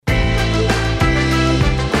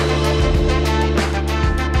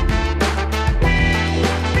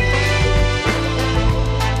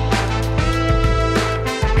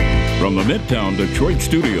Midtown Detroit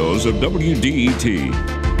studios of WDET.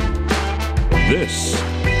 This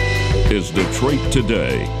is Detroit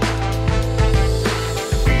Today.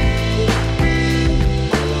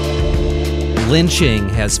 Lynching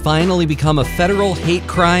has finally become a federal hate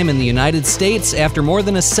crime in the United States after more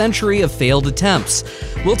than a century of failed attempts.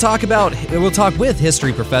 We'll talk with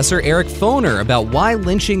history professor Eric Foner about why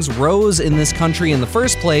lynchings rose in this country in the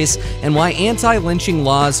first place and why anti-lynching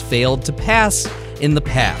laws failed to pass in the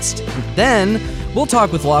past. Then we'll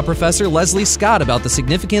talk with law professor Leslie Scott about the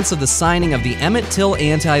significance of the signing of the Emmett Till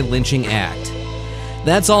Anti-Lynching Act.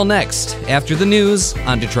 That's all next after the news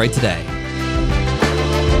on Detroit Today.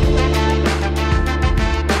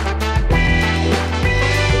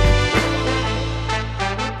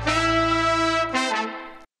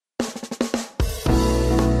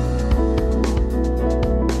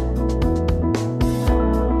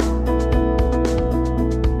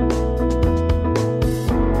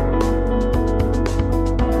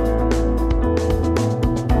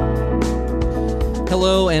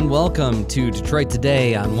 Hello and welcome to Detroit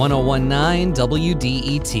Today on 1019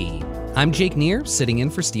 WDET. I'm Jake Neer, sitting in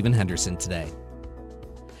for Stephen Henderson today.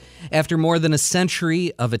 After more than a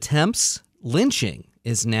century of attempts, lynching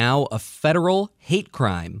is now a federal hate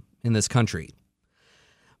crime in this country.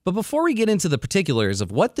 But before we get into the particulars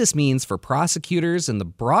of what this means for prosecutors and the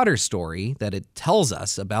broader story that it tells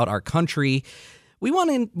us about our country, we want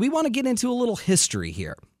to get into a little history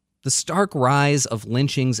here. The stark rise of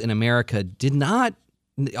lynchings in America did not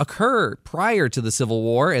occur prior to the Civil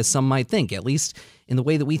War, as some might think, at least in the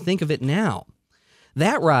way that we think of it now.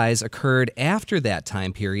 That rise occurred after that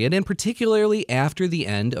time period, and particularly after the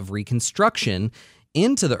end of Reconstruction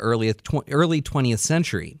into the early 20th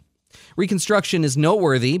century. Reconstruction is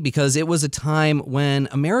noteworthy because it was a time when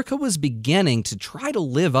America was beginning to try to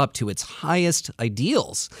live up to its highest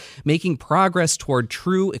ideals, making progress toward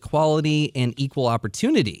true equality and equal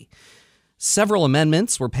opportunity. Several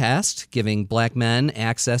amendments were passed, giving black men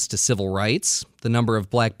access to civil rights. The number of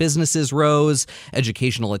black businesses rose,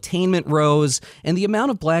 educational attainment rose, and the amount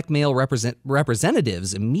of black male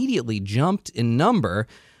representatives immediately jumped in number.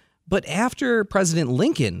 But after President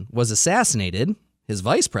Lincoln was assassinated, his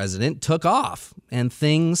vice president took off, and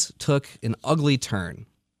things took an ugly turn.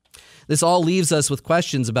 This all leaves us with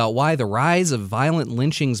questions about why the rise of violent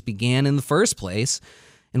lynchings began in the first place,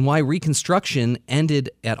 and why Reconstruction ended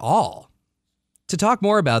at all. To talk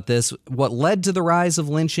more about this, what led to the rise of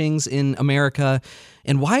lynchings in America,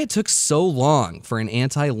 and why it took so long for an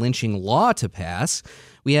anti-lynching law to pass,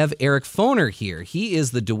 we have Eric Foner here. He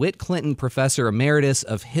is the DeWitt Clinton Professor Emeritus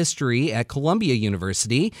of History at Columbia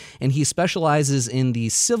University, and he specializes in the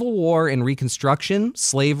Civil War and Reconstruction,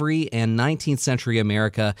 slavery, and 19th century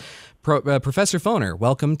America. Professor Foner,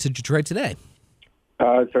 welcome to Detroit Today.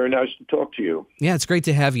 It's very nice to talk to you. Yeah, it's great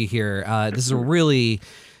to have you here. This is a really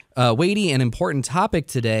weighty and important topic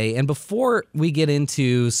today. And before we get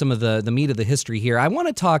into some of the meat of the history here, I want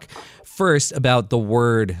to talk first about the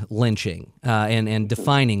word lynching and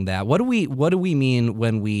defining that. What do we mean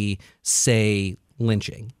when we say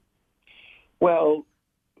lynching? Well,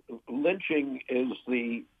 lynching is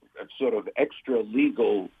the sort of extra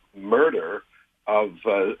legal murder of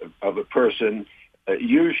a person,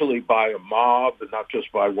 usually by a mob, and not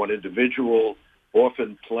just by one individual.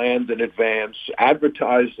 Often planned in advance,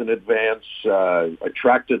 advertised in advance,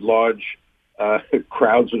 attracted large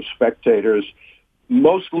crowds of spectators,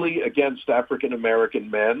 mostly against African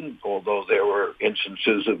American men, although there were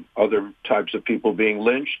instances of other types of people being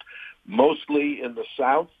lynched, mostly in the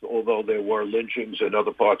South, although there were lynchings in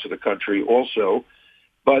other parts of the country also.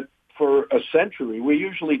 But for a century, we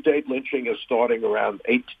usually date lynching as starting around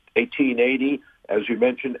 1880, as you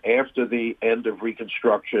mentioned, after the end of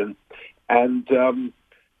Reconstruction. And,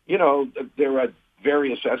 there are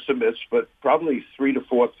various estimates, but probably 3,000 to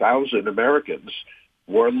 4,000 Americans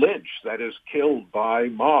were lynched, that is, killed by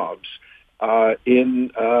mobs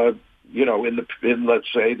in let's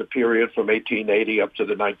say, the period from 1880 up to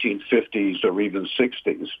the 1950s or even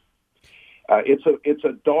 60s. It's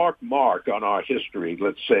a dark mark on our history,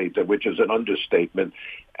 let's say, which is an understatement.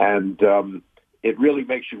 And it really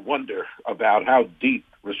makes you wonder about how deep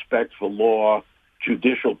respect for law,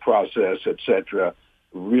 judicial process, etc.,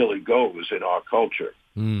 really goes in our culture.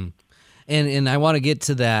 And I want to get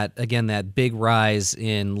to that, again, that big rise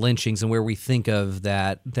in lynchings and where we think of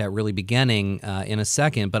that really beginning in a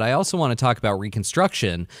second. But I also want to talk about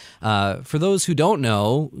Reconstruction. For those who don't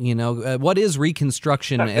know, what is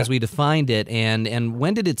Reconstruction as we defined it, and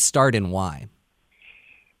when did it start and why?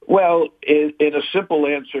 Well, in a simple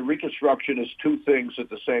answer, Reconstruction is two things at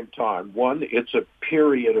the same time. One, it's a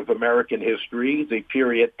period of American history, the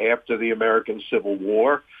period after the American Civil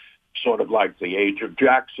War. sort of like the Age of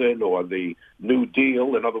Jackson or the New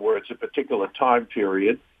Deal. In other words, a particular time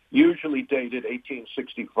period, usually dated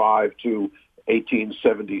 1865 to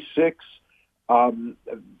 1876.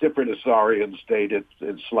 Different historians date it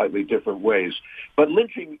in slightly different ways. But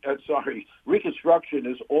Reconstruction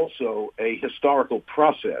is also a historical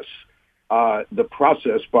process, the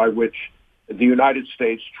process by which the United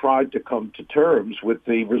States tried to come to terms with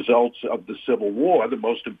the results of the Civil War, the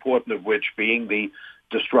most important of which being the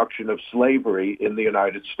destruction of slavery in the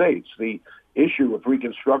United States. The issue of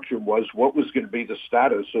Reconstruction was what was going to be the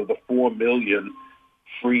status of the 4 million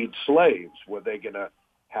freed slaves. Were they going to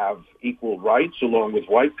have equal rights along with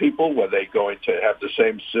white people? Were they going to have the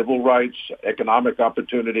same civil rights, economic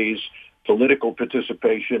opportunities, political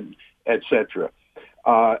participation, etc.?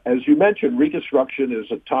 As you mentioned, Reconstruction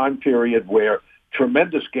is a time period where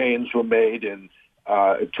tremendous gains were made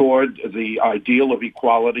toward the ideal of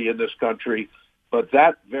equality in this country, but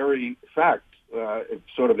that very fact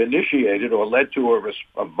sort of initiated or led to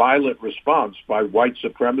a violent response by white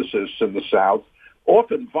supremacists in the South,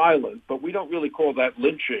 often violent, but we don't really call that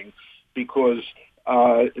lynching because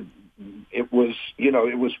it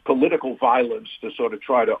was political violence to sort of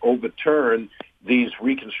try to overturn these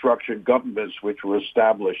Reconstruction governments, which were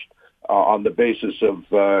established on the basis of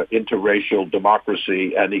interracial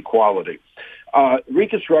democracy and equality.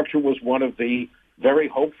 Reconstruction was one of the very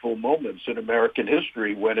hopeful moments in American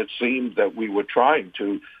history when it seemed that we were trying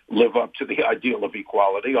to live up to the ideal of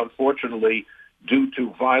equality. Unfortunately, due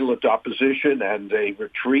to violent opposition and a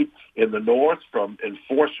retreat in the North from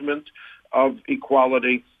enforcement of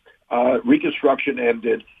equality, Reconstruction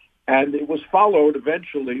ended. And it was followed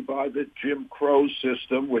eventually by the Jim Crow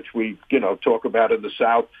system, which we, talk about in the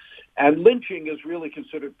South. And lynching is really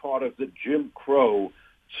considered part of the Jim Crow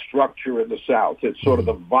structure in the South. It's sort of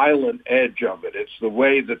the violent edge of it. It's the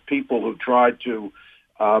way that people who tried to,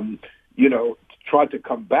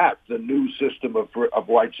 combat the new system of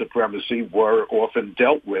white supremacy were often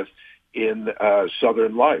dealt with in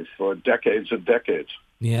Southern life for decades and decades.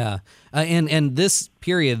 Yeah. And this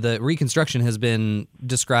period, the Reconstruction, has been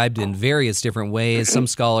described in various different ways. Some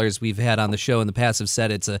scholars we've had on the show in the past have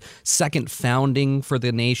said it's a second founding for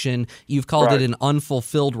the nation. You've called it an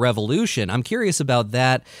unfulfilled revolution. I'm curious about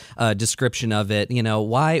that description of it.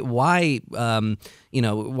 Why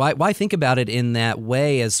think about it in that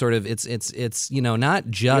way as sort of it's not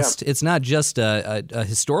just it's not just a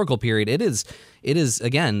historical period. It is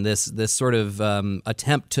again this sort of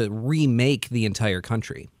attempt to remake the entire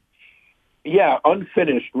country. Yeah,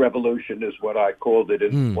 unfinished revolution is what I called it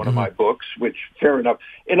in one of my books, which, fair enough.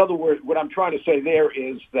 In other words, what I'm trying to say there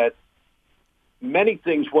is that many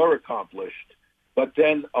things were accomplished, but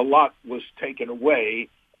then a lot was taken away,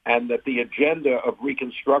 and that the agenda of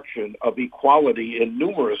Reconstruction, of equality in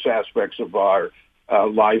numerous aspects of our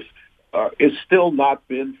life, is still not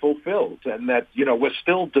been fulfilled. And that, we're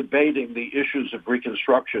still debating the issues of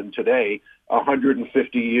Reconstruction today,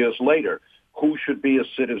 150 years later. Who should be a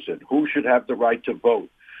citizen? Who should have the right to vote?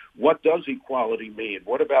 What does equality mean?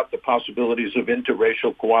 What about the possibilities of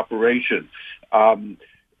interracial cooperation? Those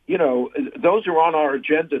are on our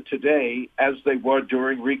agenda today as they were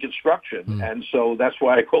during Reconstruction. And so that's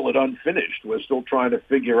why I call it unfinished. We're still trying to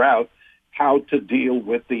figure out how to deal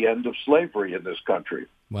with the end of slavery in this country.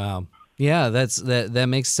 Wow. Yeah, that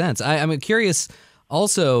makes sense. I'm curious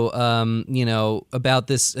also, about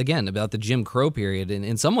this, again, about the Jim Crow period. And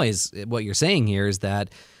in some ways, what you're saying here is that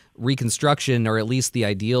Reconstruction, or at least the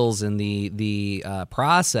ideals and the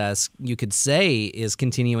process, you could say, is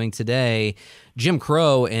continuing today. Jim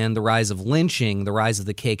Crow and the rise of lynching, the rise of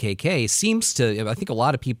the KKK, seems to, I think a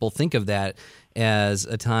lot of people think of that as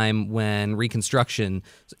a time when Reconstruction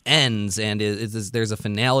ends, and there's a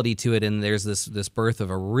finality to it, and there's this birth of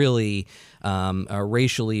a really a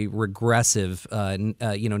racially regressive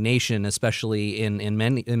nation, especially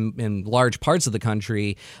in large parts of the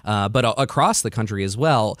country, but across the country as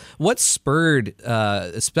well. What spurred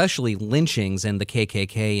especially lynchings and the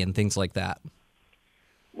KKK and things like that?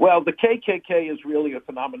 Well, the KKK is really a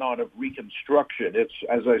phenomenon of Reconstruction. It's,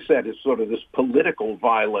 as I said, it's sort of this political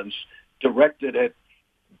violence directed at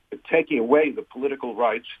taking away the political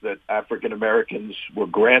rights that African Americans were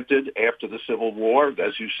granted after the Civil War.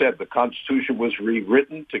 As you said, the Constitution was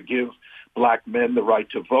rewritten to give black men the right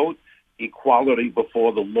to vote. Equality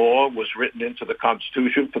before the law was written into the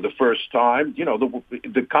Constitution for the first time.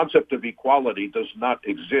 The concept of equality does not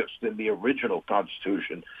exist in the original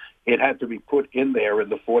Constitution. It had to be put in there in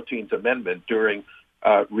the 14th Amendment during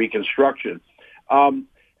Reconstruction.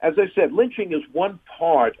 As I said, lynching is one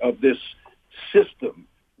part of this system,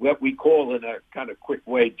 what we call in a kind of quick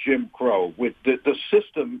way Jim Crow. With the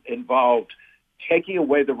system involved taking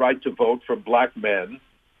away the right to vote from black men,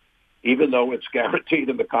 even though it's guaranteed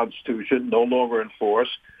in the Constitution, no longer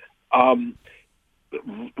enforced, cutting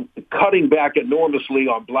back enormously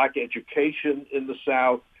on black education in the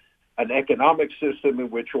South, an economic system in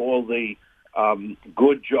which all the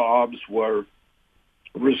good jobs were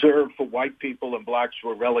reserved for white people and blacks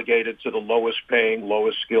were relegated to the lowest paying,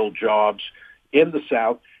 lowest skilled jobs in the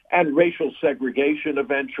South, and racial segregation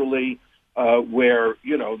eventually, where,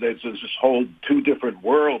 there's this whole two different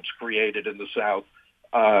worlds created in the South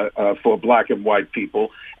for black and white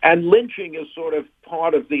people. And lynching is sort of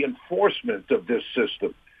part of the enforcement of this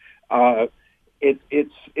system.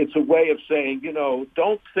 It's a way of saying,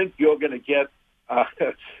 don't think you're going to get a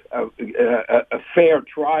fair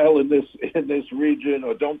trial in this region,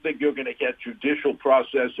 or don't think you're going to get judicial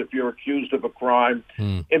process if you're accused of a crime.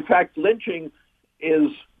 In fact, lynching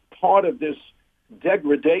is part of this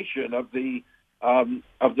degradation of the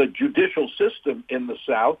judicial system in the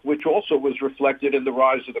South, which also was reflected in the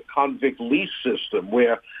rise of the convict lease system,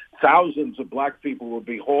 where thousands of black people would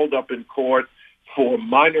be hauled up in court for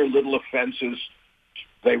minor little offenses.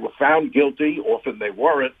 They were found guilty, often they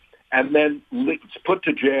weren't, and then put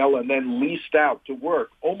to jail and then leased out to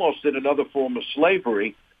work, almost in another form of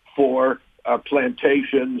slavery, for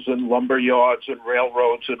plantations and lumber yards and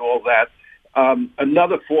railroads and all that.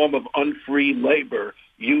 Another form of unfree labor,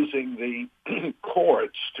 using the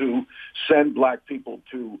courts to send black people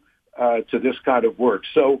to this kind of work.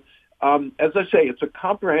 So, as I say, it's a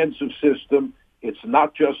comprehensive system. It's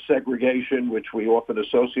not just segregation, which we often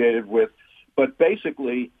associate it with, but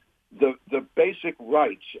basically the basic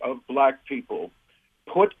rights of black people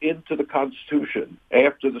put into the Constitution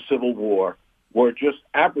after the Civil War were just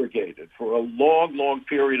abrogated for a long, long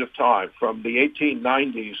period of time, from the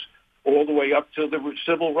 1890s all the way up to the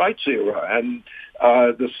Civil Rights era, and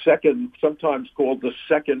the second, sometimes called the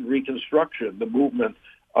Second Reconstruction, the movement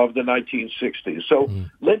of the 1960s. So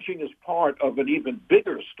lynching is part of an even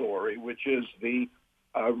bigger story, which is the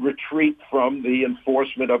retreat from the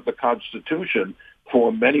enforcement of the Constitution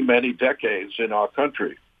for many, many decades in our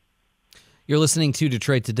country. You're listening to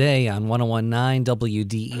Detroit Today on 101.9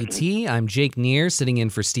 WDET. I'm Jake Neer, sitting in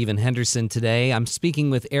for Stephen Henderson today. I'm speaking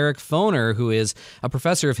with Eric Foner, who is a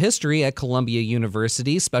professor of history at Columbia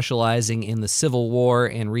University, specializing in the Civil War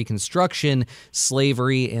and Reconstruction,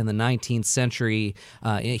 slavery in the 19th century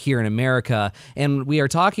here in America. And we are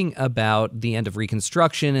talking about the end of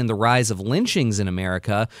Reconstruction and the rise of lynchings in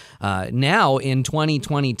America. Now, in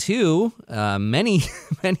 2022, many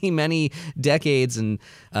decades and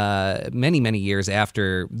many years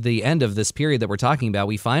after the end of this period that we're talking about,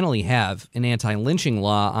 we finally have an anti-lynching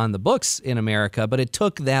law on the books in America, but it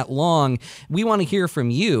took that long. We want to hear from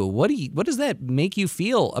you. What does that make you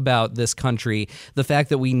feel about this country, the fact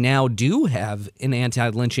that we now do have an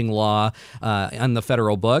anti-lynching law on the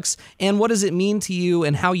federal books, and what does it mean to you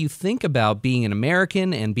and how you think about being an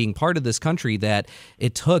American and being part of this country that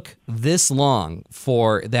it took this long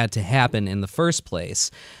for that to happen in the first place?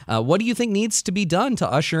 What do you think needs to be done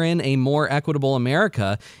to usher in a more equitable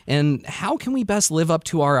America, and how can we best live up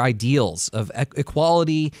to our ideals of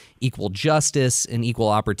equality, equal justice, and equal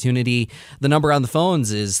opportunity? The number on the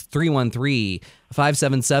phones is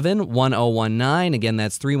 313-577-1019. Again,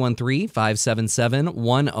 that's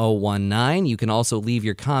 313-577-1019. You can also leave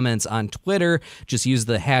your comments on Twitter. Just use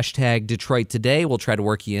the hashtag Detroit Today. We'll try to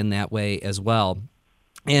work you in that way as well.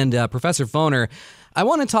 And Professor Foner, I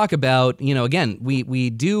want to talk about, again,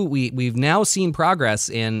 we've now seen progress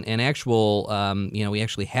in an actual, we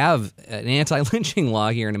actually have an anti-lynching law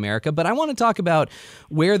here in America, but I want to talk about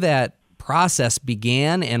where that process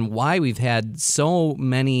began and why we've had so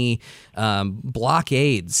many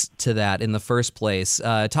blockades to that in the first place.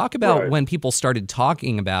 Talk about when people started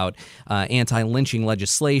talking about anti-lynching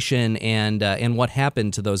legislation and what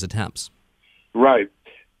happened to those attempts. Right.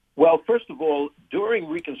 Well, first of all, during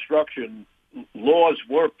Reconstruction, laws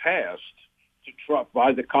were passed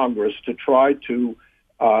by the Congress to try to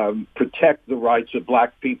protect the rights of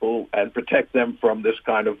black people and protect them from this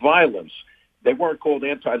kind of violence. They weren't called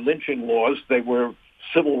anti-lynching laws. They were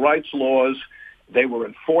civil rights laws. They were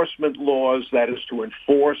enforcement laws, that is, to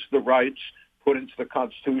enforce the rights put into the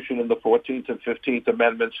Constitution in the 14th and 15th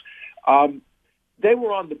Amendments. They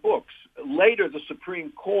were on the books. Later, the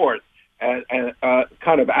Supreme Court and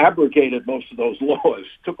kind of abrogated most of those laws,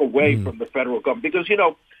 took away from the federal government. Because,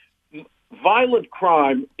 violent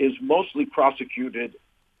crime is mostly prosecuted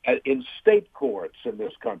in state courts in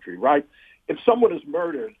this country, right? If someone is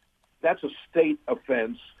murdered, that's a state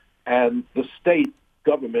offense, and the state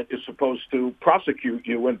government is supposed to prosecute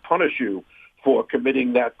you and punish you for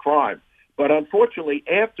committing that crime. But unfortunately,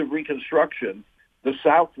 after Reconstruction, the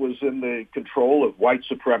South was in the control of white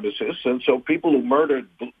supremacists, and so people who murdered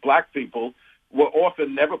black people were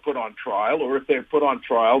often never put on trial, or if they were put on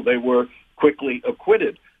trial, they were quickly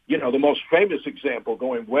acquitted. You know, the most famous example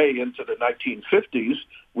going way into the 1950s,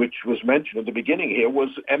 which was mentioned at the beginning here, was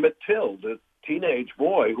Emmett Till, the teenage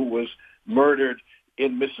boy who was murdered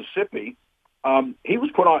in Mississippi. He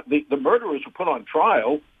was put on, the murderers were put on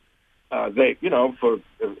trial, for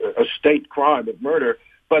a state crime of murder,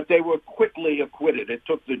 but they were quickly acquitted. It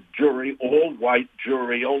took the jury, all-white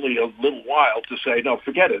jury, only a little while to say, no,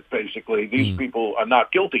 forget it, basically. These people are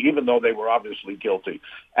not guilty, even though they were obviously guilty.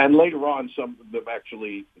 And later on, some of them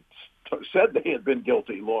actually said they had been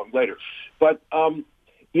guilty long later. But,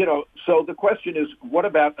 so the question is, what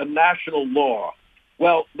about a national law?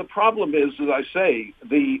 Well, the problem is, as I say,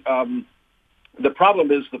 the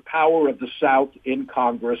problem is the power of the South in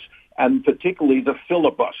Congress, and particularly the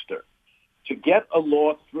filibuster. To get a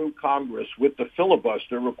law through Congress with the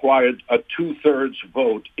filibuster required a 2/3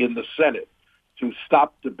 vote in the Senate to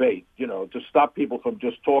stop debate, to stop people from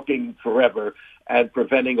just talking forever and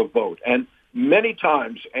preventing a vote. And many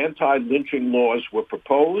times anti-lynching laws were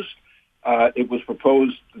proposed. It was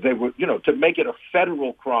proposed they were, to make it a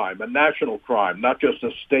federal crime, a national crime, not just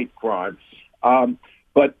a state crime.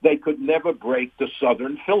 But they could never break the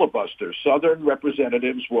Southern filibuster. Southern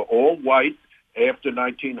representatives were all white after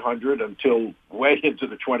 1900 until way into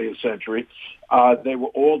the 20th century. They were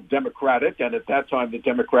all Democratic, and at that time the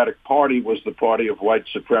Democratic Party was the party of white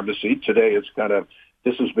supremacy. Today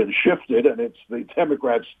this has been shifted, and it's the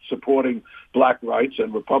Democrats supporting black rights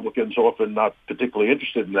and Republicans often not particularly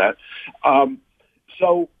interested in that.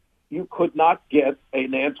 So you could not get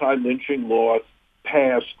an anti-lynching law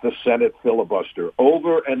past the Senate filibuster.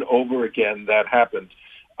 Over and over again that happened.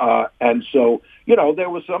 And so, there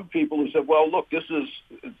were some people who said, well, look, this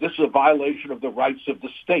is a violation of the rights of the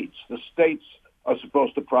states. The states are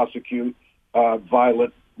supposed to prosecute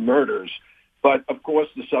violent murders. But, of course,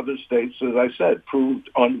 the southern states, as I said, proved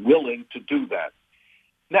unwilling to do that.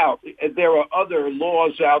 Now, there are other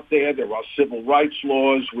laws out there. There are civil rights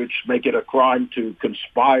laws which make it a crime to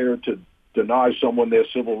conspire to deny someone their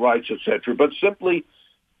civil rights, etc. But simply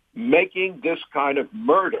making this kind of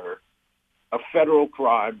murder a federal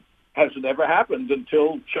crime has never happened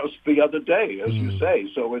until just the other day, as you say.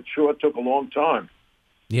 So it sure took a long time.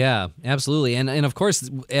 Yeah, absolutely. And of course,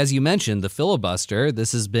 as you mentioned, the filibuster,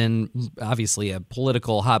 this has been obviously a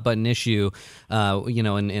political hot button issue,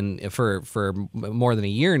 and for more than a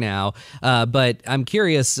year now. But I'm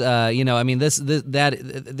curious, that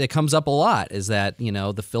comes up a lot is that,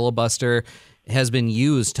 the filibuster has been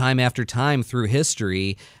used time after time through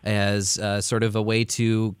history as sort of a way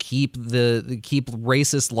to keep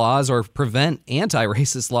racist laws or prevent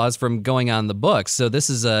anti-racist laws from going on the books. So this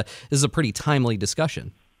is a pretty timely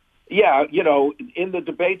discussion. Yeah, in the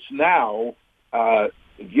debates now,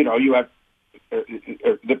 you have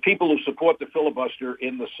the people who support the filibuster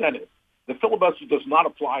in the Senate. The filibuster does not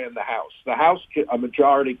apply in the House. The House, a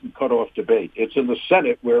majority can cut off debate. It's in the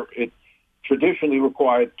Senate where it traditionally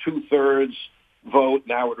required 2/3 vote.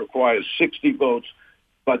 Now it requires 60 votes,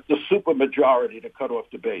 but the supermajority to cut off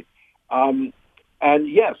debate. And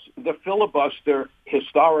yes, the filibuster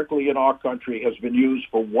historically in our country has been used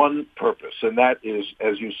for one purpose, and that is,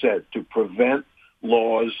 as you said, to prevent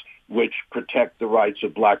laws which protect the rights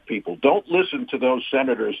of black people. Don't listen to those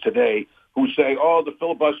senators today who say, oh, the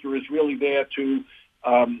filibuster is really there to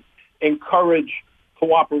encourage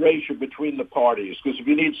cooperation between the parties, because if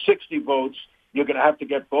you need 60 votes, you're going to have to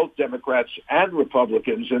get both Democrats and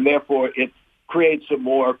Republicans, and therefore it creates a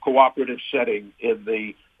more cooperative setting in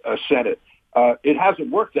the Senate. It hasn't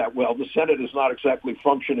worked that well. The Senate is not exactly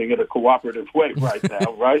functioning in a cooperative way right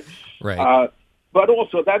now, right? Right. But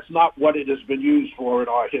also, that's not what it has been used for in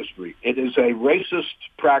our history. It is a racist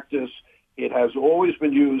practice. It has always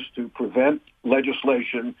been used to prevent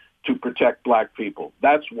legislation to protect black people.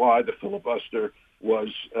 That's why the filibuster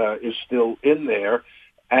is still in there.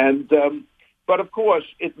 And but of course,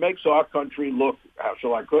 it makes our country look, how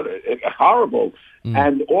shall I put it, horrible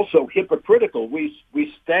and also hypocritical. We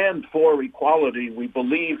stand for equality. We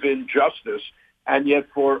believe in justice. And yet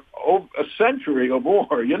for a century or more,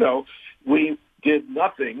 we did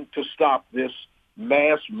nothing to stop this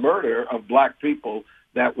mass murder of black people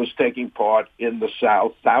that was taking part in the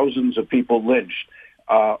South. Thousands of people lynched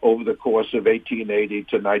over the course of 1880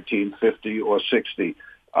 to 1950 or 60.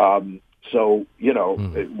 So,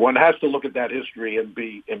 one has to look at that history and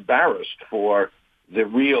be embarrassed for the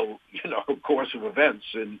real, course of events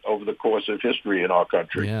over the course of history in our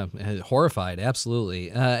country. Yeah, horrified,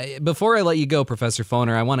 absolutely. Before I let you go, Professor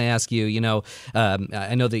Foner, I want to ask you,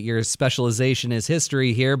 I know that your specialization is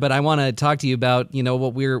history here, but I want to talk to you about,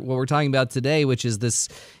 what we're talking about today, which is this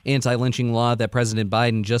anti-lynching law that President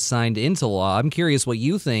Biden just signed into law. I'm curious what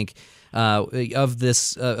you think of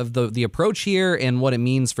this, of the approach here and what it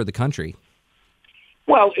means for the country.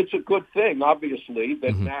 Well, it's a good thing, obviously,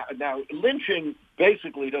 that now lynching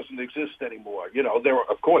basically doesn't exist anymore. There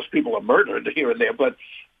are, of course, people are murdered here and there, but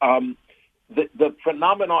the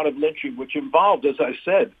phenomenon of lynching, which involved, as I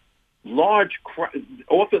said,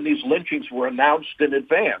 often these lynchings were announced in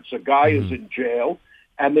advance. A guy is in jail,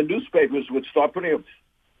 and the newspapers would start putting him,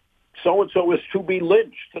 so-and-so is to be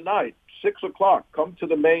lynched tonight, 6 o'clock, come to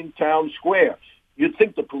the main town square. You'd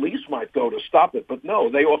think the police might go to stop it, but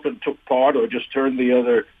no, they often took part or just turned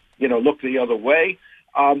looked the other way.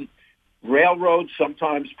 Railroads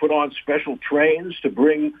sometimes put on special trains to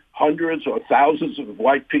bring hundreds or thousands of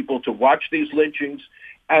white people to watch these lynchings.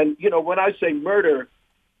 And, when I say murder,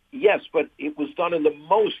 yes, but it was done in the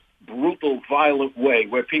most brutal, violent way,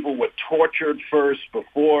 where people were tortured first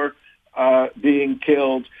before being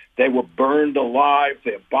killed. They were burned alive.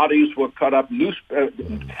 Their bodies were cut up.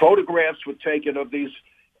 Photographs were taken of these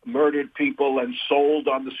murdered people and sold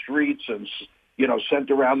on the streets and,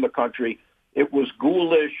 sent around the country. It was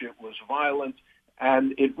ghoulish. It was violent.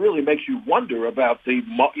 And it really makes you wonder about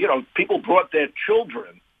people brought their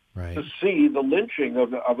children to see the lynching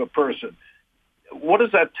of a person. What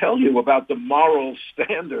does that tell you about the moral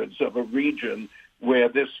standards of a region where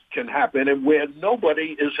this can happen and where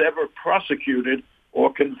nobody is ever prosecuted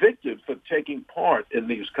or convicted for taking part in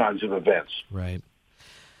these kinds of events? Right.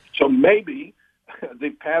 So maybe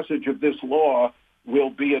the passage of this law will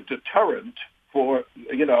be a deterrent for,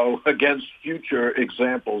 against future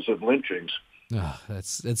examples of lynchings. Oh,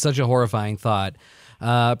 it's such a horrifying thought.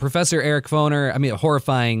 Professor Eric Foner,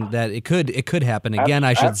 horrifying that it could happen again,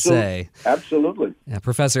 I should say. Absolutely.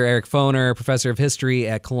 Professor Eric Foner, professor of history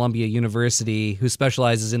at Columbia University, who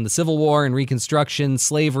specializes in the Civil War and Reconstruction,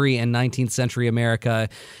 slavery, and 19th century America.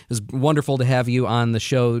 It was wonderful to have you on the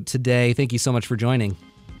show today. Thank you so much for joining.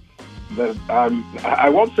 I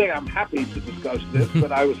won't say I'm happy to discuss this,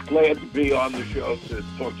 but I was glad to be on the show to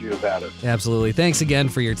talk to you about it. Absolutely. Thanks again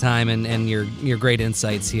for your time and your great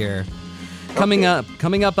insights here. Coming up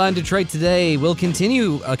on Detroit Today, we'll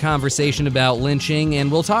continue a conversation about lynching,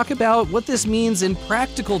 and we'll talk about what this means in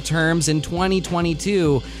practical terms in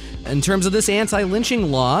 2022 in terms of this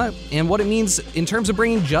anti-lynching law and what it means in terms of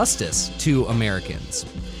bringing justice to Americans.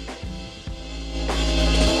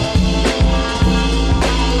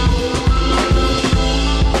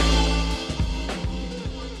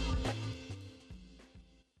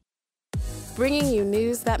 Bringing you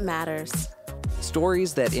news that matters.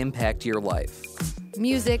 Stories that impact your life.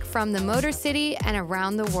 Music from the Motor City and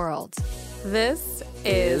around the world. This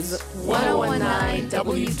is 1019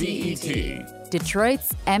 WDET,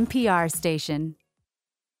 Detroit's NPR station.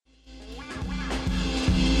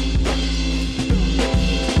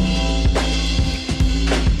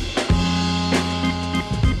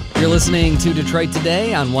 You're listening to Detroit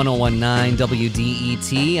Today on 1019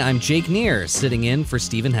 WDET. I'm Jake Neer, sitting in for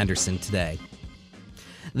Stephen Henderson today.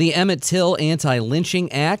 The Emmett Till Anti-Lynching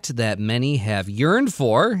Act that many have yearned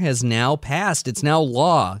for has now passed. It's now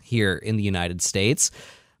law here in the United States.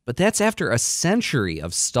 But that's after a century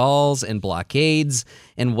of stalls and blockades,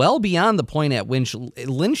 and well beyond the point at which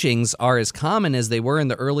lynchings are as common as they were in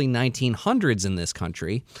the early 1900s in this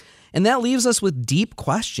country. And that leaves us with deep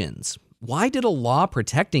questions. Why did a law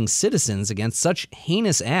protecting citizens against such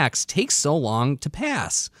heinous acts take so long to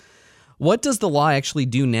pass? What does the law actually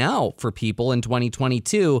do now for people in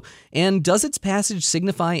 2022? And does its passage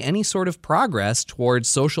signify any sort of progress towards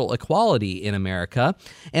social equality in America?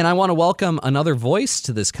 And I want to welcome another voice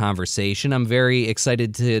to this conversation. I'm very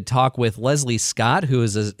excited to talk with Leslie Scott, who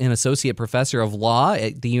is an associate professor of law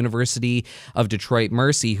at the University of Detroit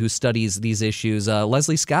Mercy, who studies these issues.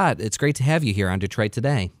 Leslie Scott, it's great to have you here on Detroit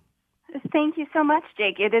Today. Thank you so much,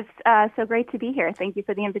 Jake. It is so great to be here. Thank you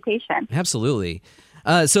for the invitation. Absolutely.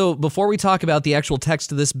 So before we talk about the actual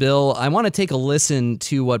text of this bill, I want to take a listen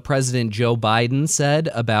to what President Joe Biden said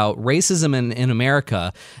about racism in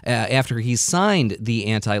America after he signed the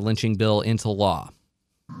anti-lynching bill into law.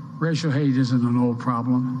 Racial hate isn't an old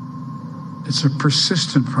problem. It's a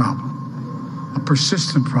persistent problem.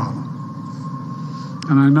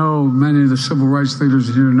 And I know many of the civil rights leaders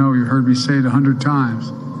here know, you heard me say it 100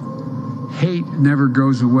 times. Hate never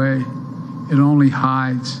goes away. It only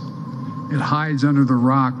hides. It hides under the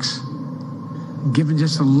rocks, given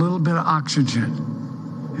just a little bit of oxygen.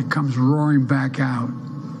 it comes roaring back out,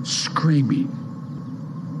 screaming.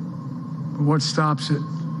 But what stops it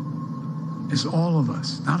is all of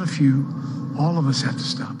us, not a few. All of us have to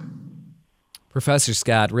stop it. Professor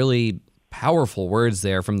Scott, really powerful words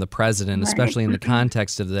there from the president, especially in the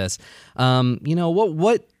context of this.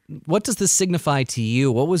 What does this signify to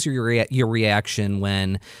you? What was your reaction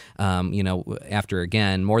when, after,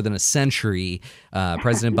 again, more than a century,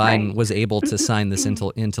 President Biden was able to sign this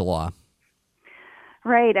into law?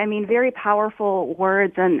 Right. I mean, very powerful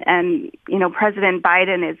words. And President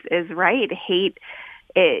Biden is right. Hate,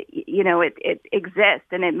 it exists,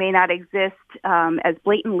 and it may not exist as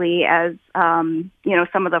blatantly as,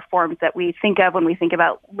 some of the forms that we think of when we think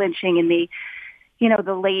about lynching in the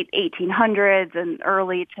late 1800s and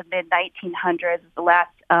early to mid 1900s, as the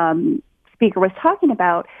last speaker was talking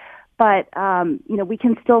about. But, we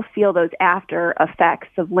can still feel those after effects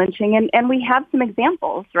of lynching. And we have some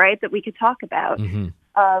examples, right, that we could talk about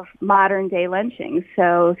of modern day lynching.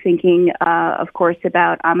 So thinking, of course,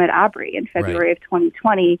 about Ahmaud Arbery in February of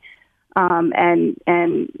 2020,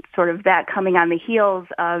 and sort of that coming on the heels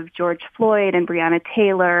of George Floyd and Breonna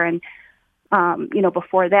Taylor. And,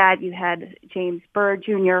 before that, you had James Byrd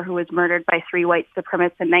Jr., who was murdered by 3 white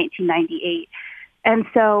supremacists in 1998. And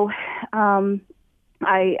so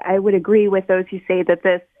I would agree with those who say that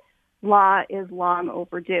this law is long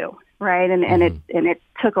overdue, right? And it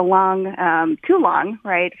took too long,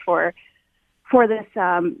 right, for this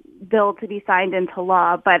bill to be signed into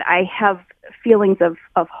law. But I have feelings of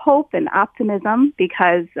hope and optimism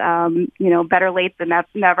because, better late than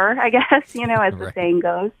never, I guess, as the saying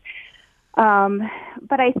goes.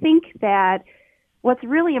 But I think that what's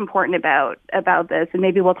really important about this, and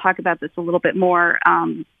maybe we'll talk about this a little bit more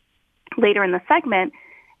later in the segment,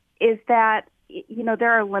 is that,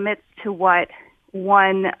 there are limits to what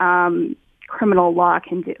one criminal law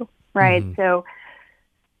can do, right? So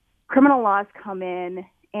criminal laws come in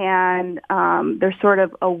and they're sort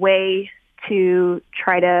of a way to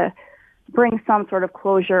try to bring some sort of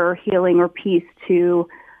closure or healing or peace to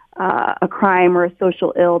a crime or a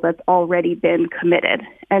social ill that's already been committed.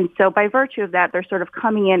 And so by virtue of that, they're sort of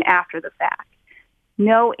coming in after the fact.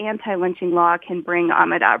 No anti-lynching law can bring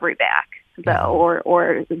Ahmaud Arbery back, though,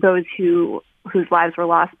 or those whose lives were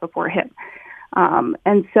lost before him.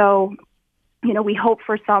 And so, we hope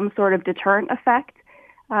for some sort of deterrent effect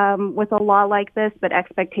with a law like this, but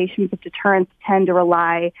expectations of deterrence tend to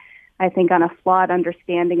rely, I think, on a flawed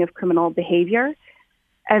understanding of criminal behavior.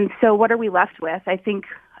 And so what are we left with? I think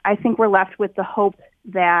we're left with the hope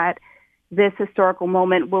that this historical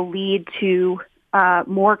moment will lead to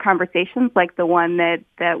more conversations like the one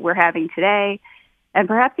that we're having today, and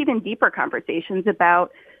perhaps even deeper conversations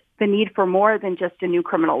about the need for more than just a new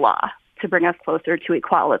criminal law to bring us closer to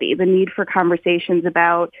equality, the need for conversations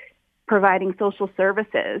about providing social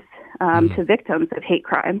services to victims of hate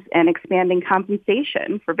crimes and expanding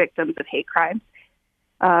compensation for victims of hate crimes,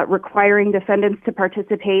 requiring defendants to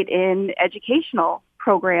participate in educational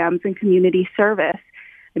programs and community service.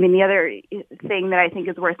 I mean, the other thing that I think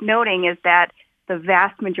is worth noting is that the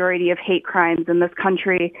vast majority of hate crimes in this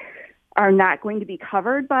country are not going to be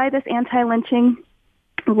covered by this anti-lynching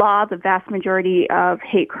law. The vast majority of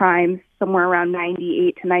hate crimes, somewhere around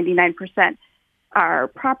 98 to 99%, are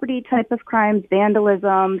property type of crimes,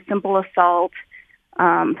 vandalism, simple assault,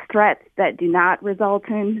 threats that do not result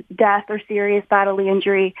in death or serious bodily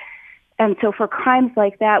injury. And so for crimes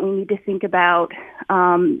like that, we need to think about,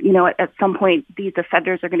 at some point, these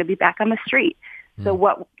offenders are going to be back on the street. So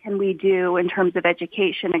what can we do in terms of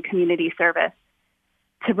education and community service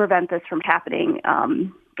to prevent this from happening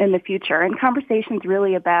in the future? And conversations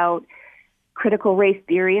really about critical race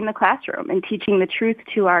theory in the classroom and teaching the truth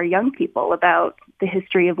to our young people about the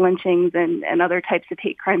history of lynchings and other types of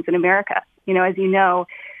hate crimes in America. As you know,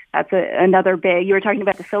 that's another big, you were talking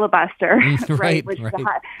about the filibuster, right? Which is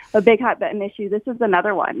a big hot button issue. This is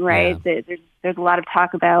another one, right? Yeah. There's a lot of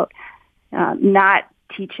talk about not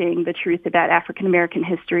teaching the truth about African American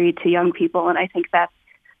history to young people, and I think that's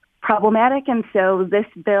problematic. And so this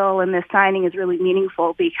bill and this signing is really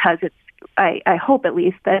meaningful because I hope at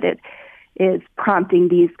least that it is prompting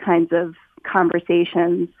these kinds of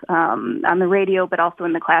conversations on the radio, but also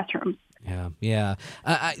in the classroom. Yeah.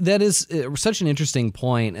 That is such an interesting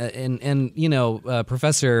point. And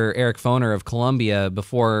Professor Eric Foner of Columbia,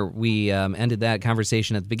 before we ended that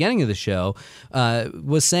conversation at the beginning of the show,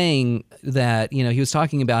 was saying that, he was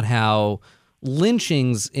talking about how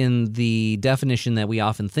lynchings in the definition that we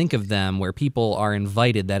often think of them, where people are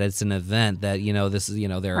invited, that it's an event, that, this is,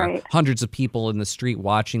 there are hundreds of people in the street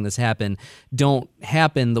watching this happen, don't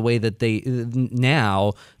happen the way that they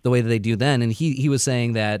do then. And he was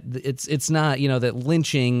saying that it's not, that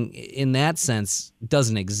lynching in that sense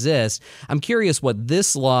doesn't exist. I'm curious what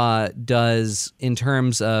this law does in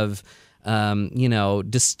terms of,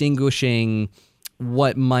 distinguishing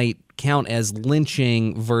what might count as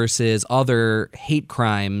lynching versus other hate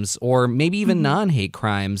crimes, or maybe even non-hate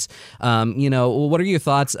crimes. What are your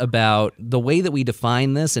thoughts about the way that we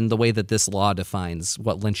define this and the way that this law defines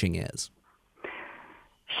what lynching is?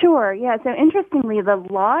 Sure. Yeah. So interestingly, the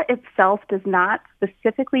law itself does not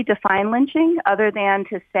specifically define lynching, other than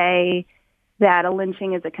to say that a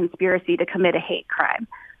lynching is a conspiracy to commit a hate crime.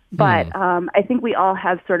 But I think we all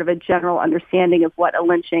have sort of a general understanding of what a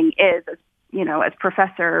lynching is. As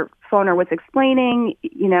Professor Foner was explaining,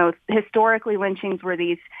 historically lynchings were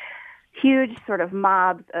these huge sort of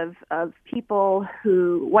mobs of people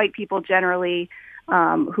white people generally,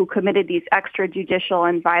 who committed these extrajudicial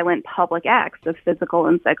and violent public acts of physical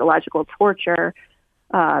and psychological torture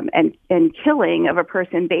and killing of a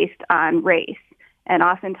person based on race. And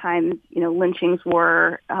oftentimes, lynchings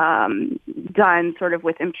were done sort of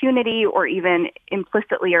with impunity, or even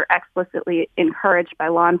implicitly or explicitly encouraged by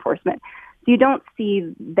law enforcement. So you don't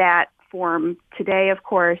see that form today, of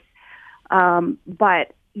course,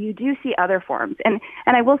 but you do see other forms. And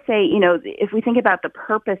I will say, if we think about the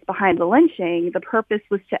purpose behind the lynching, the purpose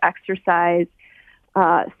was to exercise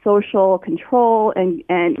social control and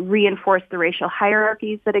reinforce the racial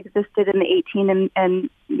hierarchies that existed in the 18 and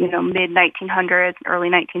mid-1900s, early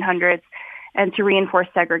 1900s, and to reinforce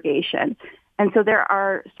segregation. And so there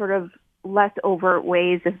are sort of less overt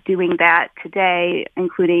ways of doing that today,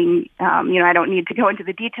 including, I don't need to go into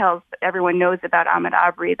the details, but everyone knows about Ahmaud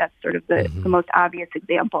Arbery. That's sort of the most obvious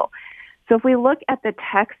example. So if we look at the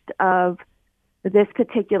text of this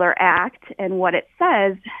particular act and what it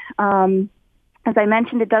says, as I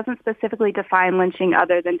mentioned, it doesn't specifically define lynching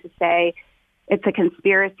other than to say it's a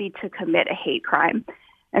conspiracy to commit a hate crime.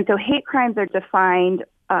 And so hate crimes are defined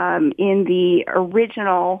in the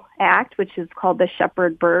original act, which is called the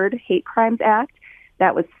Shepard-Byrd Hate Crimes Act.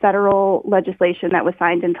 That was federal legislation that was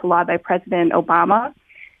signed into law by President Obama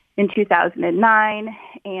in 2009,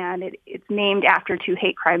 and it's named after two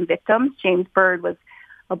hate crime victims. James Byrd was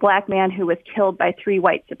a black man who was killed by three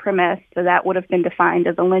white supremacists, so that would have been defined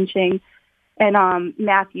as a lynching. And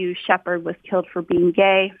Matthew Shepard was killed for being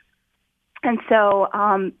gay. And so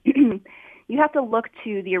you have to look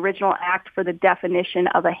to the original act for the definition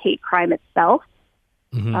of a hate crime itself.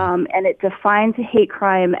 And it defines a hate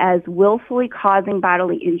crime as willfully causing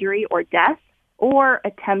bodily injury or death, or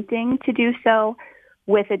attempting to do so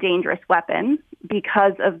with a dangerous weapon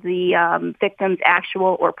because of the victim's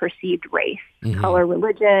actual or perceived race, color,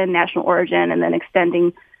 religion, national origin, and then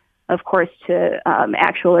extending, of course, to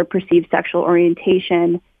actual or perceived sexual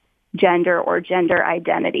orientation, gender, or gender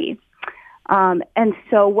identity. And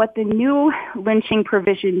so what the new lynching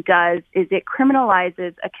provision does is it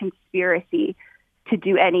criminalizes a conspiracy to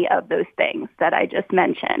do any of those things that I just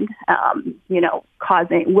mentioned,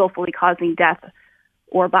 willfully causing death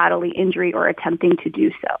or bodily injury or attempting to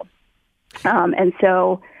do so. And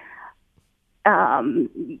so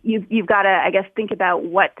you've got to, I guess, think about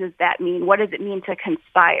what does that mean? What does it mean to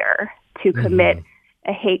conspire to commit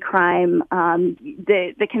a hate crime?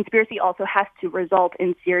 The conspiracy also has to result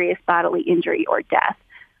in serious bodily injury or death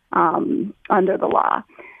under the law.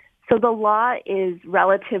 So the law is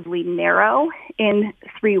relatively narrow in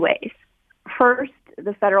three ways. First,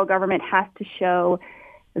 the federal government has to show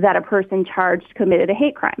that a person charged committed a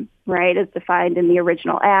hate crime, right, as defined in the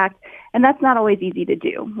original act. And that's not always easy to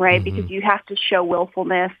do, right, because you have to show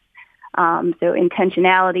willfulness, so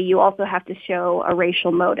intentionality. You also have to show a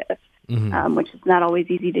racial motive, which is not always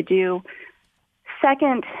easy to do.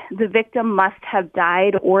 Second, the victim must have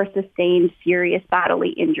died or sustained serious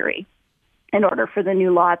bodily injury in order for the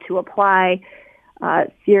new law to apply.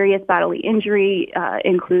 Serious bodily injury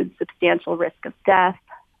includes substantial risk of death,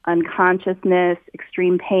 unconsciousness,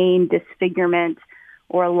 extreme pain, disfigurement,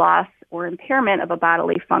 or loss or impairment of a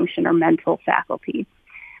bodily function or mental faculty.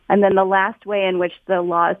 And then the last way in which the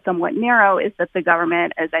law is somewhat narrow is that the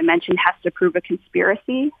government, as I mentioned, has to prove a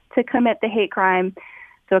conspiracy to commit the hate crime.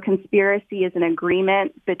 So a conspiracy is an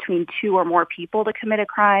agreement between two or more people to commit a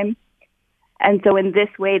crime. And so in this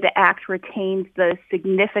way, the act retains the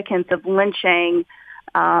significance of lynching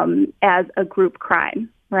as a group crime,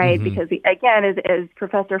 right? Because, again, as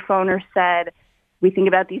Professor Foner said, we think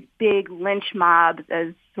about these big lynch mobs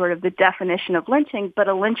as sort of the definition of lynching, but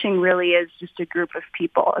a lynching really is just a group of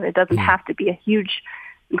people. It doesn't have to be a huge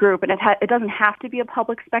group, and it doesn't have to be a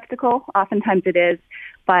public spectacle. Oftentimes it is,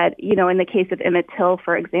 but, in the case of Emmett Till,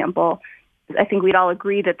 for example, I think we'd all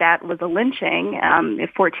agree that that was a lynching, a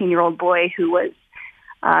 14-year-old boy who was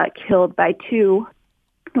killed by two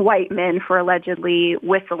white men for allegedly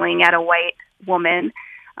whistling at a white woman.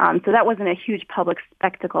 So that wasn't a huge public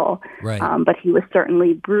spectacle, right. But he was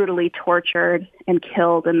certainly brutally tortured and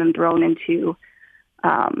killed and then thrown into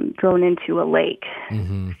a lake.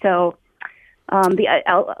 Mm-hmm. So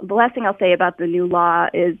the last thing I'll say about the new law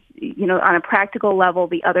is, on a practical level,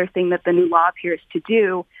 the other thing that the new law appears to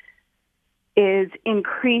do is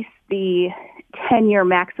increase the 10-year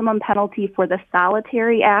maximum penalty for the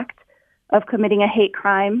solitary act of committing a hate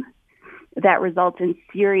crime that results in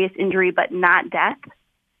serious injury but not death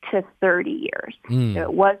to 30 years. So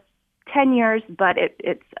it was 10 years, but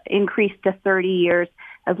it's increased to 30 years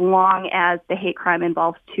as long as the hate crime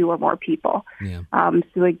involves two or more people. Yeah.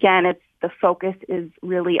 So again, the focus is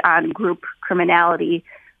really on group criminality,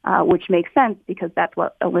 which makes sense because that's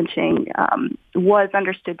what a lynching was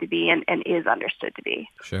understood to be and is understood to be.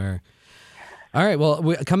 Sure. All right.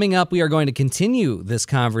 Well, coming up, we are going to continue this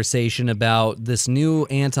conversation about this new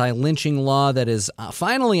anti-lynching law that is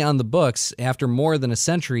finally on the books after more than a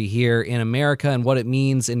century here in America and what it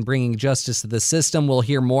means in bringing justice to the system. We'll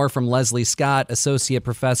hear more from Leslie Scott, Associate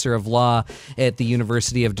Professor of Law at the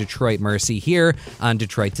University of Detroit Mercy here on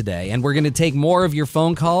Detroit Today. And we're going to take more of your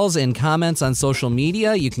phone calls and comments on social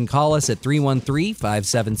media. You can call us at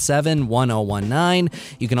 313-577-1019.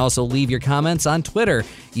 You can also leave your comments on Twitter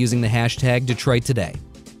using the hashtag Detroit Today.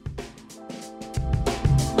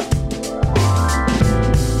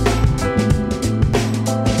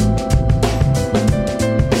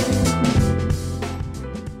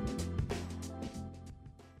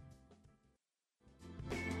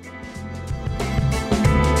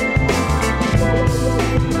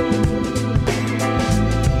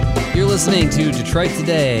 You're listening to Detroit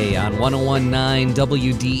Today on 101.9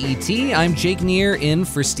 WDET. I'm Jake Neer in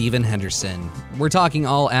for Stephen Henderson. We're talking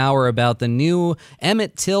all hour about the new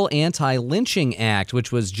Emmett Till Anti-Lynching Act,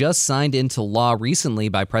 which was just signed into law recently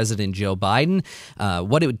by President Joe Biden.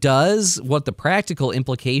 What it does, what the practical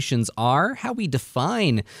implications are, how we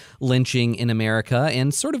define lynching in America,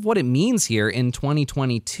 and sort of what it means here in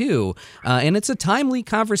 2022. And it's a timely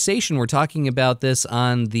conversation. We're talking about this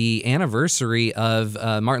on the anniversary of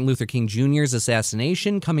Martin Luther King Jr.'s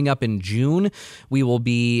assassination coming up in June. We will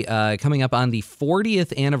be coming up on the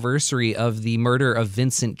 40th anniversary of the murder of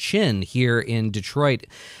Vincent Chin here in Detroit,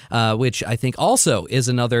 which I think also is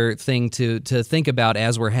another thing to think about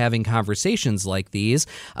as we're having conversations like these.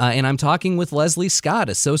 And I'm talking with Leslie Scott,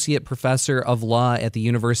 Associate Professor of Law at the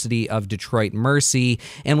University of Detroit Mercy.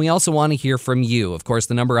 And we also want to hear from you. Of course,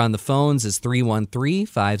 the number on the phones is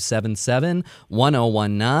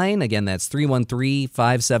 313-577-1019. Again, that's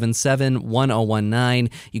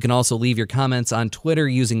 313-577-1019. You can also leave your comments on Twitter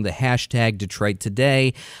using the hashtag Detroit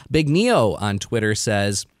Today. Big Neo on Twitter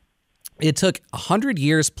says, it took 100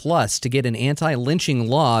 years plus to get an anti-lynching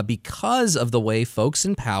law because of the way folks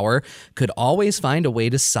in power could always find a way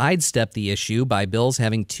to sidestep the issue by bills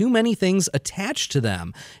having too many things attached to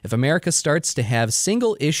them. If America starts to have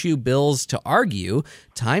single-issue bills to argue,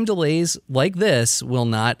 time delays like this will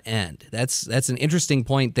not end. That's an interesting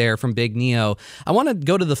point there from Big Neo. I want to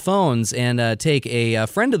go to the phones and take a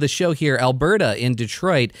friend of the show here, Alberta in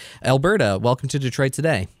Detroit. Alberta, welcome to Detroit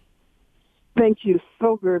Today. Thank you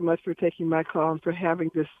so very much for taking my call and for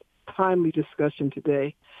having this timely discussion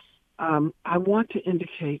today. I want to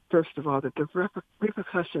indicate, first of all, that the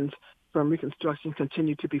repercussions from Reconstruction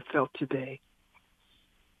continue to be felt today.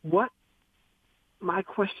 My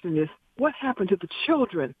question is, what happened to the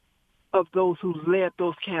children of those who led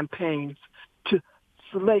those campaigns to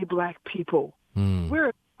slay black people?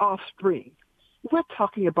 We're offspring. We're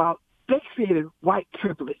talking about, they created white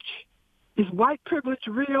privilege. Is white privilege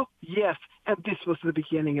real? Yes, and this was the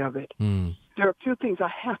beginning of it. There are a few things I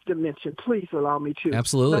have to mention. Please allow me to.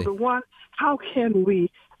 Absolutely. Number one, how can we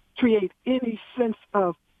create any sense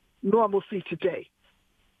of normalcy today?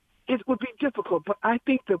 It would be difficult, but I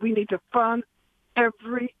think that we need to fund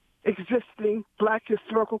every existing black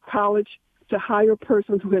historical college to hire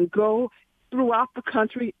persons who can go throughout the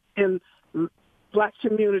country in black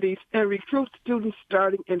communities and recruit students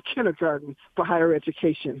starting in kindergarten for higher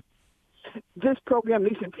education. This program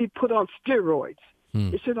needs to be put on steroids.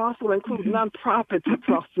 It should also include nonprofits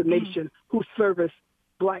across the nation who service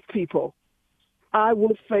black people. I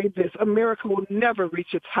will say this, America will never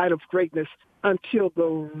reach its height of greatness until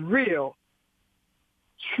the real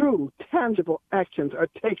true, tangible actions are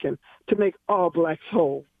taken to make all blacks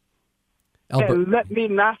whole. Albert, and let me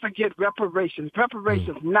not forget reparations.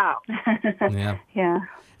 Reparations now. yeah. Yeah.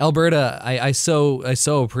 Alberta, I so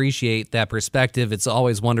appreciate that perspective. It's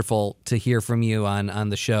always wonderful to hear from you on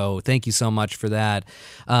the show. Thank you so much for that.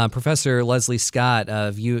 Professor Leslie Scott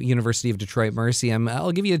of University of Detroit Mercy,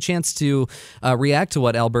 I'll give you a chance to react to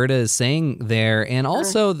what Alberta is saying there. And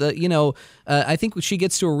also, I think she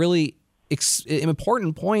gets to a really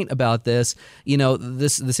important point about this.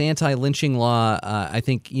 This anti-lynching law. I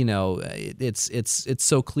think it's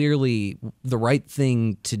so clearly the right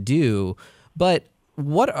thing to do, but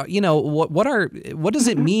what does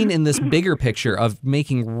it mean in this bigger picture of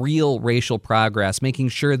making real racial progress, making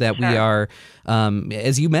sure that we are,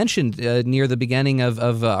 as you mentioned near the beginning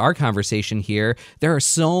of our conversation here, there are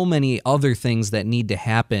so many other things that need to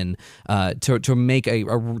happen to make a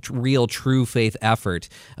real true faith effort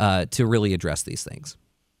to really address these things.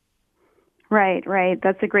 Right.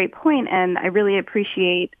 That's a great point, and I really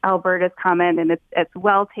appreciate Alberta's comment, and it's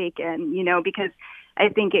well taken, because I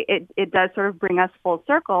think it does sort of bring us full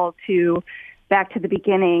circle back to the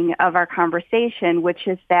beginning of our conversation, which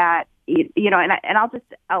is that, and I'll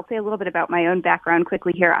say a little bit about my own background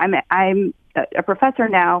quickly here. I'm a professor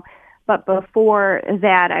now, but before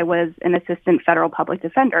that I was an assistant federal public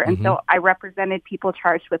defender. And so I represented people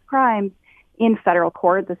charged with crimes in federal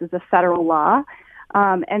court. This is a federal law.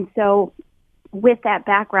 And so with that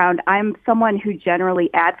background, I'm someone who generally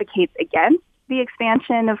advocates against the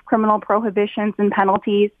expansion of criminal prohibitions and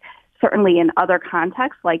penalties, certainly in other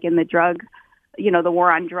contexts, like in the war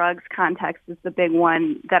on drugs context is the big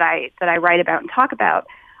one that I write about and talk about,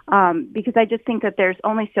 because I just think that there's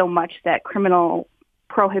only so much that criminal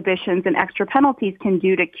prohibitions and extra penalties can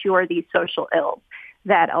do to cure these social ills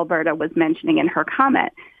that Alberta was mentioning in her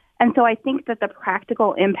comment. And so I think that the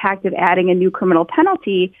practical impact of adding a new criminal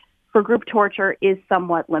penalty for group torture is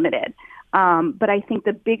somewhat limited. But I think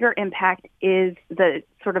the bigger impact is the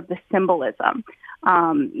symbolism.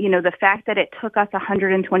 The fact that it took us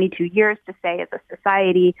 122 years to say as a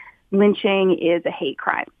society, lynching is a hate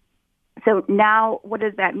crime. So now what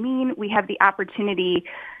does that mean? We have the opportunity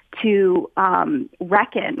to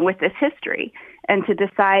reckon with this history and to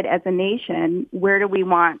decide as a nation, where do we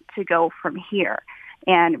want to go from here?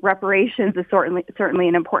 And reparations is certainly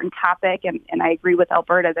an important topic, and I agree with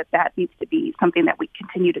Alberta that needs to be something that we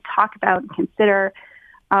continue to talk about and consider.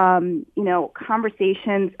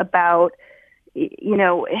 Conversations about,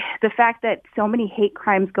 the fact that so many hate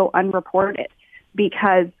crimes go unreported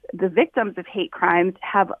because the victims of hate crimes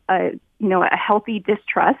have a healthy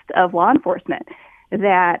distrust of law enforcement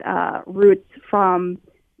that roots from,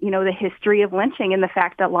 the history of lynching and the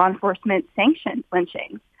fact that law enforcement sanctioned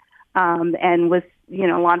lynching. And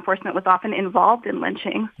law enforcement was often involved in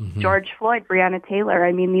lynching. George Floyd, Breonna Taylor.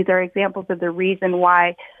 I mean, these are examples of the reason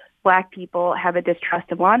why Black people have a distrust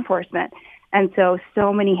of law enforcement. And so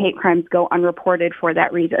many hate crimes go unreported for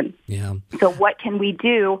that reason. Yeah. So what can we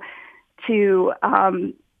do to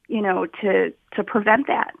prevent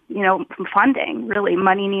that, from funding? Really,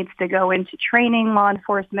 money needs to go into training law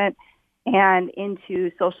enforcement and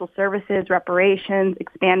into social services, reparations,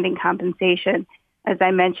 expanding compensation. As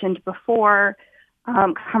I mentioned before,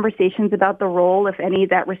 conversations about the role, if any,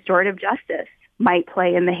 that restorative justice might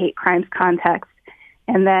play in the hate crimes context.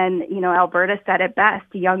 And then, Alberta said it best,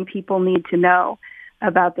 young people need to know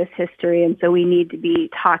about this history. And so we need to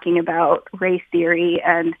be talking about race theory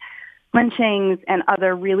and lynchings and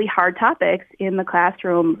other really hard topics in the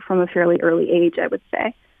classroom from a fairly early age, I would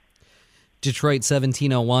say. Detroit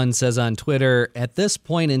 1701 says on Twitter, at this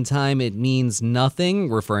point in time, it means nothing,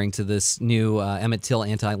 referring to this new Emmett Till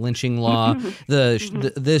anti-lynching law.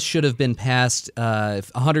 This should have been passed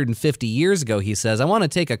 150 years ago, he says. I want to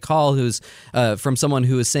take a call who's from someone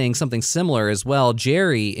who is saying something similar as well.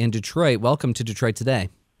 Jerry in Detroit, welcome to Detroit Today.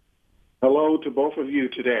 Hello to both of you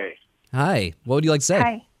today. Hi. What would you like to say?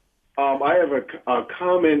 Hi. I have a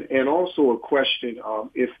comment and also a question,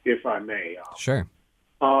 if I may. Sure.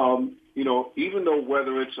 Even though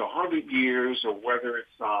whether it's 100 years or whether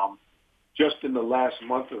it's just in the last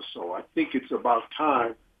month or so, I think it's about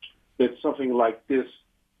time that something like this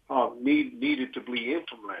needed to be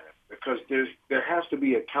implemented, because there has to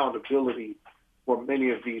be accountability for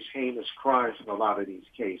many of these heinous crimes in a lot of these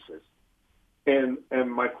cases. And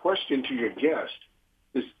my question to your guest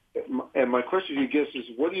is,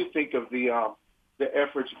 what do you think of the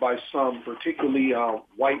efforts by some, particularly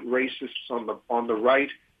white racists on the right,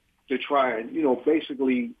 to try and,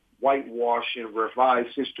 basically whitewash and revise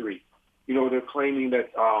history? They're claiming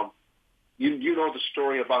that, you know the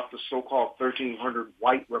story about the so-called 1,300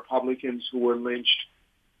 white Republicans who were lynched,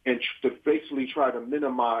 and to basically try to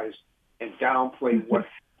minimize and downplay what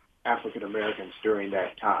African Americans during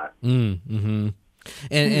that time. Mm-hmm.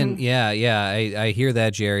 And I hear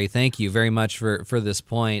that, Jerry. Thank you very much for this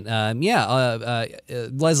point.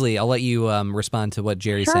 Leslie, I'll let you respond to what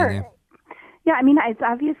Jerry's saying there. Yeah, I mean, it's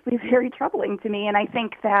obviously very troubling to me, and I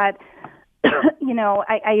think that,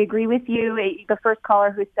 I agree with you. The first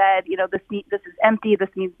caller who said, this is empty, this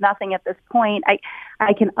means nothing at this point.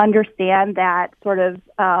 I can understand that sort of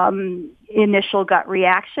initial gut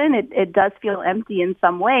reaction. It does feel empty in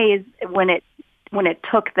some ways when it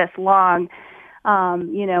took this long.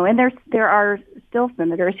 And there are still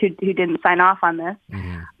senators who didn't sign off on this.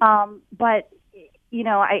 Mm-hmm. But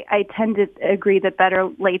I tend to agree that better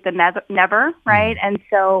late than never, right? Mm-hmm. And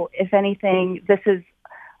so, if anything, this is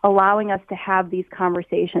allowing us to have these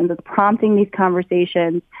conversations. It's prompting these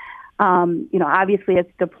conversations. Obviously,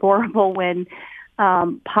 it's deplorable when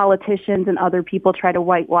politicians and other people try to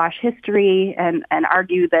whitewash history and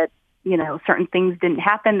argue that certain things didn't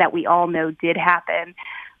happen that we all know did happen.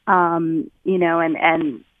 And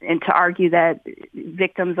to argue that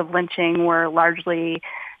victims of lynching were largely,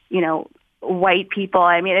 white people.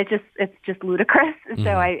 I mean, it's just ludicrous. Mm-hmm.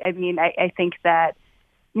 So I think that,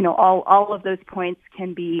 all of those points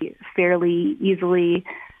can be fairly easily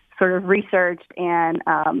sort of researched and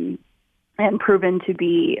proven to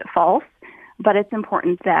be false. But it's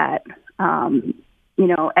important that,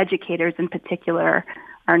 educators in particular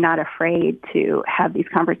are not afraid to have these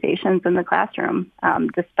conversations in the classroom,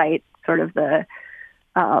 despite sort of the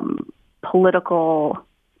political,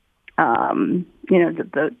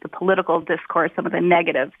 the political discourse, some of the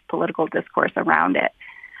negative political discourse around it.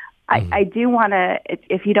 Mm-hmm. I do want to,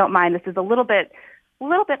 if you don't mind, this is a little bit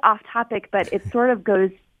off topic, but it sort of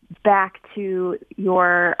goes back to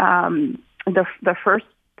your the first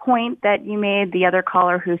point that you made. The other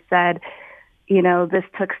caller who said, this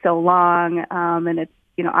took so long, and it's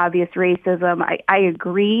obvious racism. I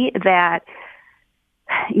agree that,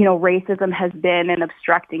 racism has been an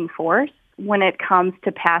obstructing force when it comes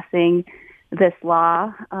to passing this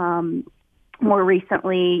law. More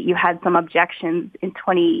recently, you had some objections in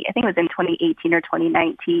 2018 or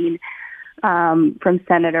 2019, from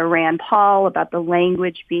Senator Rand Paul about the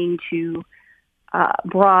language being too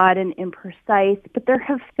broad and imprecise. But there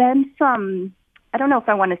have been some, I don't know if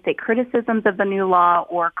I want to say criticisms of the new law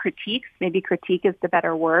or critiques, maybe critique is the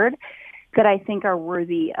better word, that I think are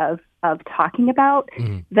worthy of talking about,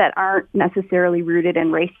 mm-hmm. that aren't necessarily rooted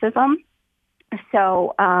in racism.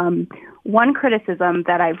 So one criticism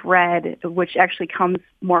that I've read, which actually comes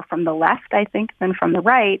more from the left, I think, than from the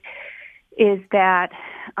right, is that,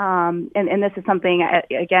 and this is something,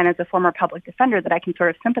 again, as a former public defender, that I can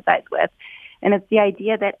sort of sympathize with, and it's the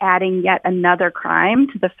idea that adding yet another crime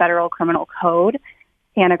to the federal criminal code,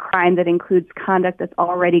 and a crime that includes conduct that's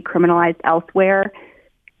already criminalized elsewhere,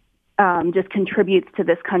 just contributes to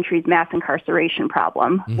this country's mass incarceration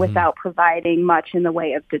problem, mm-hmm. without providing much in the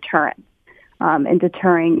way of deterrence. And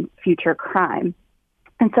deterring future crime.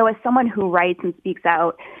 And so as someone who writes and speaks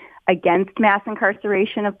out against mass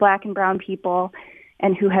incarceration of Black and brown people,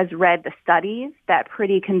 and who has read the studies that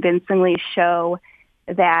pretty convincingly show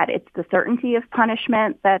that it's the certainty of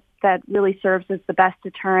punishment that really serves as the best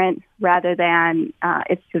deterrent rather than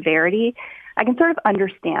its severity, I can sort of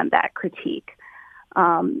understand that critique.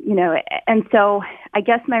 And so I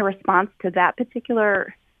guess my response to that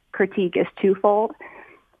particular critique is twofold.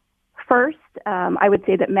 First, I would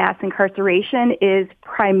say that mass incarceration is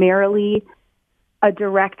primarily a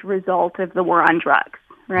direct result of the war on drugs,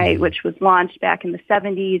 right, mm-hmm. which was launched back in the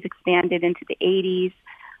 70s, expanded into the 80s.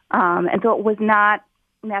 And so it was not,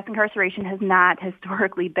 mass incarceration has not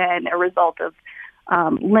historically been a result of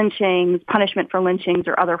lynchings, punishment for lynchings,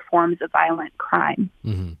 or other forms of violent crime.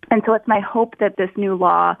 Mm-hmm. And so it's my hope that this new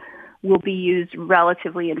law will be used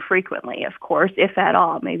relatively infrequently, of course, if at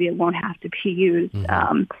all. Maybe it won't have to be used.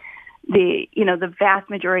 Mm-hmm. The vast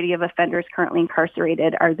majority of offenders currently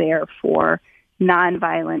incarcerated are there for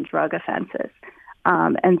nonviolent drug offenses.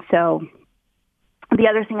 And so the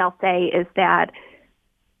other thing I'll say is that,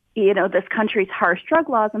 this country's harsh drug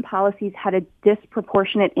laws and policies had a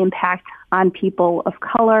disproportionate impact on people of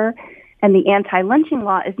color, and the anti-lynching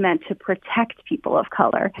law is meant to protect people of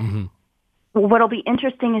color. Mm-hmm. What'll be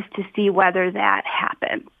interesting is to see whether that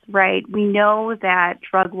happens, right? We know that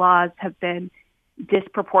drug laws have been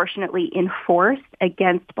disproportionately enforced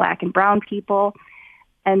against Black and brown people.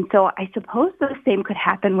 And so I suppose the same could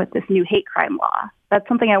happen with this new hate crime law. That's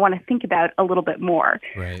something I want to think about a little bit more.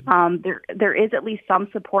 Right. There is at least some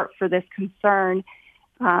support for this concern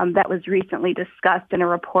that was recently discussed in a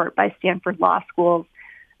report by Stanford Law School's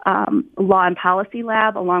Law and Policy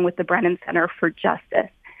Lab, along with the Brennan Center for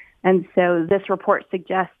Justice. And so this report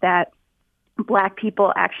suggests that Black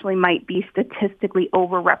people actually might be statistically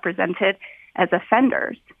overrepresented as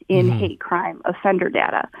offenders in hate crime offender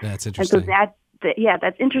data. That's interesting. And so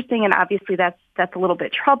that's interesting, and obviously that's a little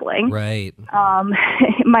bit troubling. Right.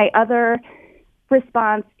 My other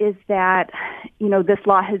response is that, this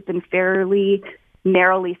law has been fairly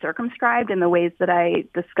narrowly circumscribed in the ways that I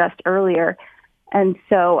discussed earlier. And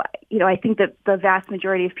so, I think that the vast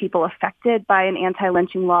majority of people affected by an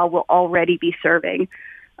anti-lynching law will already be serving,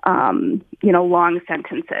 long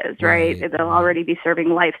sentences, right? They'll already be serving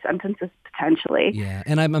life sentences potentially. Yeah,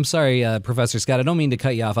 and I'm sorry, Professor Scott, I don't mean to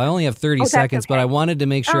cut you off. I only have 30 seconds, but I wanted to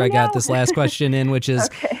make sure I got this last question in, which is,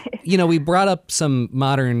 we brought up some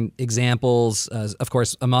modern examples. Of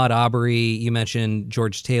course, Ahmaud Arbery, you mentioned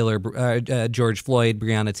George Floyd,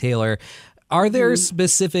 Breonna Taylor. Are there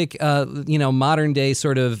specific, modern day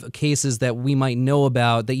sort of cases that we might know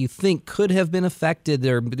about that you think could have been affected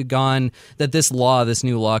or gone, that this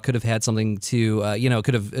new law could have had something to,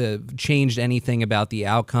 could have changed anything about the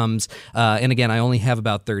outcomes? And again, I only have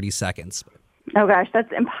about 30 seconds. Oh, gosh,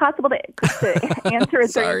 that's impossible to answer in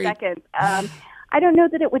 30 seconds. I don't know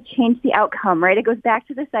that it would change the outcome, right? It goes back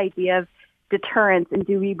to this idea of deterrence, and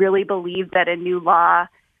do we really believe that a new law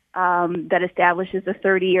that establishes a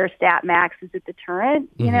 30-year stat max is a deterrent?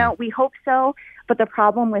 We hope so. But the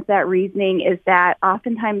problem with that reasoning is that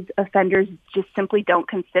oftentimes offenders just simply don't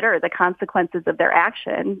consider the consequences of their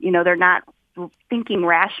action. They're not thinking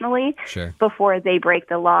rationally before they break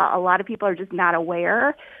the law. A lot of people are just not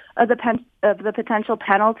aware of the potential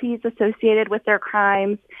penalties associated with their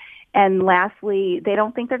crimes. And lastly, they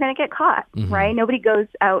don't think they're going to get caught, right? Nobody goes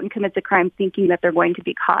out and commits a crime thinking that they're going to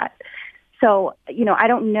be caught. So, I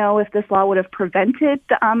don't know if this law would have prevented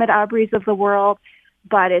the Ahmaud Arbery's of the world,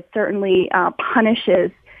 but it certainly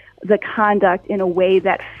punishes the conduct in a way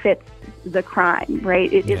that fits the crime,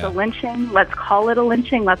 right? It is a lynching. Let's call it a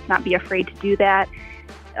lynching. Let's not be afraid to do that.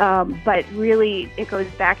 But really, it goes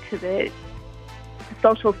back to the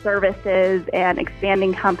social services and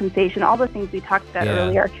expanding compensation, all the things we talked about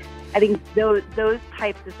earlier. I think those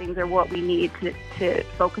types of things are what we need to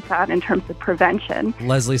focus on in terms of prevention.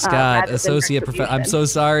 Leslie Scott, Associate Professor. I'm so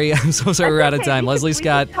sorry. We're out of time. Leslie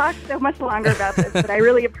Scott. We could talk so much longer about this, but I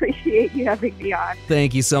really appreciate you having me on.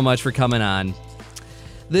 Thank you so much for coming on.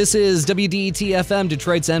 This is WDET-FM,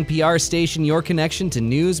 Detroit's NPR station, your connection to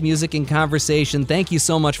news, music, and conversation. Thank you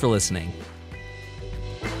so much for listening.